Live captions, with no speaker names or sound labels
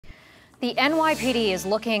The NYPD is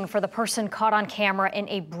looking for the person caught on camera in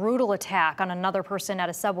a brutal attack on another person at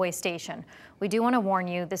a subway station. We do want to warn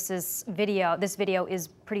you, this video is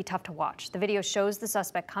pretty tough to watch. The video shows the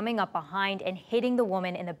suspect coming up behind and hitting the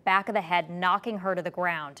woman in the back of the head, knocking her to the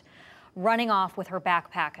ground, running off with her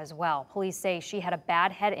backpack as well. Police say she had a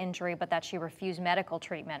bad head injury, but that she refused medical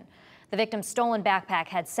treatment. The victim's stolen backpack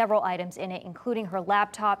had several items in it, including her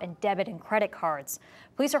laptop and debit and credit cards.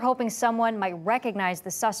 Police are hoping someone might recognize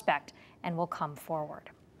the suspect and will come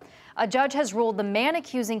forward. A judge has ruled the man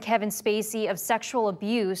accusing Kevin Spacey of sexual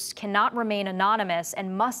abuse cannot remain anonymous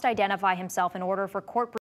and must identify himself in order for court